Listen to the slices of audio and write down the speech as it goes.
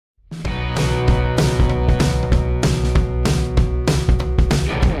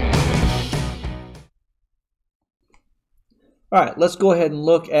All right, let's go ahead and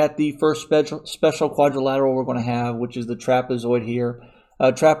look at the first special quadrilateral we're going to have, which is the trapezoid here.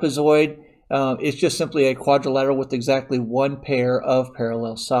 Trapezoid is just simply a quadrilateral with exactly one pair of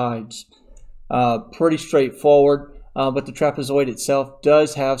parallel sides. Pretty straightforward, but the trapezoid itself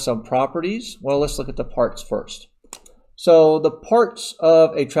does have some properties. Well, let's look at the parts first. So the parts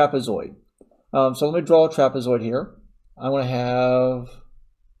of a trapezoid. So let me draw a trapezoid here. I'm going to have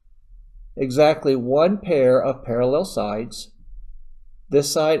exactly one pair of parallel sides. This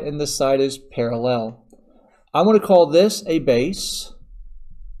side and this side is parallel. I'm going to call this a base.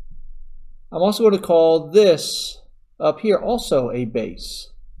 I'm also going to call this up here also a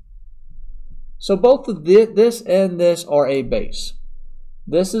base. So both of this and this are a base.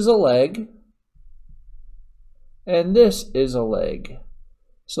 This is a leg, and this is a leg.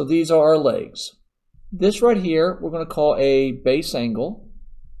 So these are our legs. This right here we're going to call a base angle.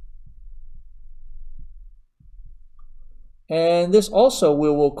 And this also we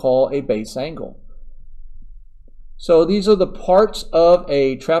will call a base angle. So these are the parts of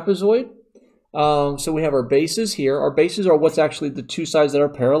a trapezoid. So we have our bases here. Our bases are what's actually the two sides that are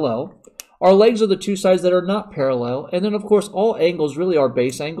parallel. Our legs are the two sides that are not parallel. And then of course all angles really are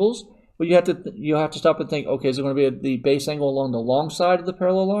base angles. But you have to stop and think, okay, is it going to be the base angle along the long side of the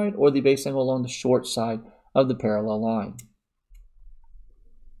parallel line or the base angle along the short side of the parallel line?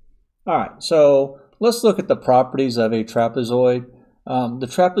 All right, so let's look at the properties of a trapezoid. The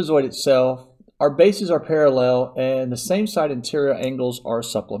trapezoid itself, our bases are parallel and the same side interior angles are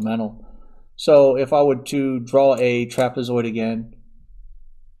supplemental. So if I were to draw a trapezoid again,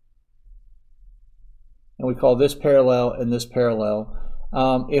 and we call this parallel and this parallel,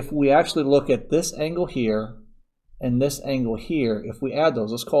 if we actually look at this angle here and this angle here, if we add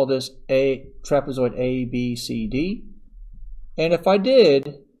those, let's call this a trapezoid A, B, C, D. And if I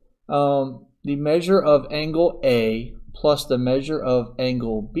did, the measure of angle A plus the measure of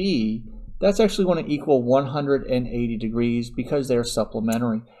angle B, that's actually going to equal 180 degrees because they're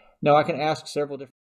supplementary. Now I can ask several different